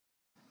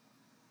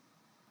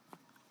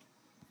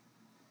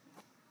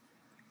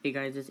Hey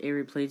guys, it's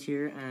Avery Plays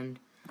here, and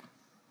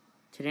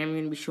today I'm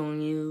going to be showing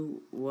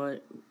you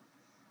what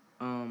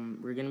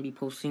we're going to be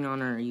posting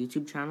on our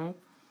YouTube channel.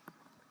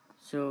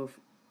 So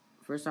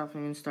first off,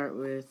 I'm going to start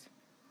with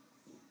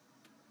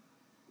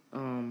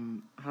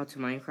how to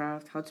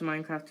Minecraft. How to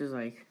Minecraft is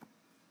like,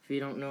 if you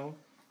don't know,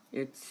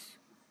 it's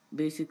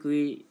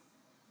basically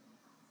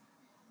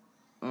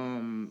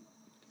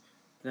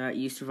that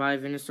you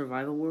survive in a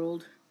survival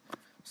world.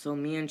 So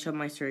me and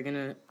Chubmeister are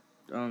going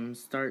to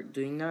start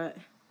doing that.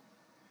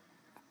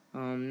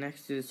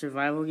 Next is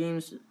survival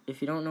games.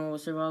 If you don't know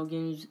what survival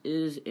games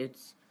is,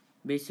 it's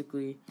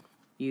basically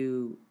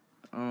you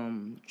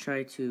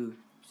try to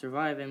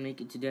survive and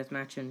make it to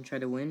deathmatch and try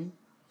to win.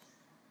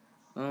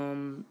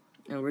 And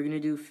we're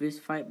gonna do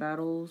fist fight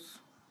battles.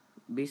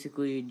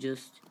 Basically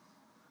just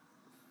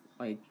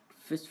like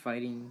fist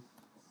fighting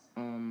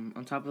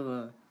on top of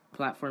a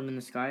platform in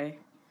the sky.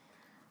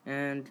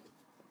 And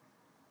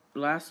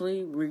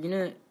lastly, we're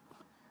gonna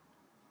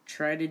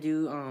try to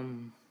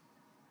do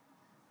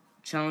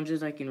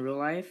challenges like in real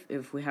life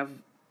if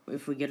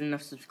we get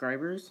enough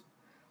subscribers.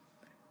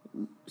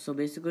 So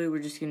basically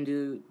we're just gonna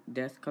do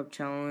death cup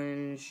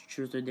challenge,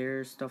 truth or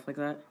dare, stuff like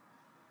that.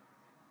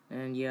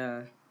 And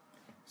yeah,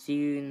 see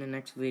you in the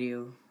next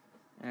video,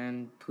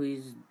 and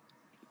please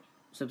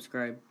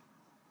subscribe.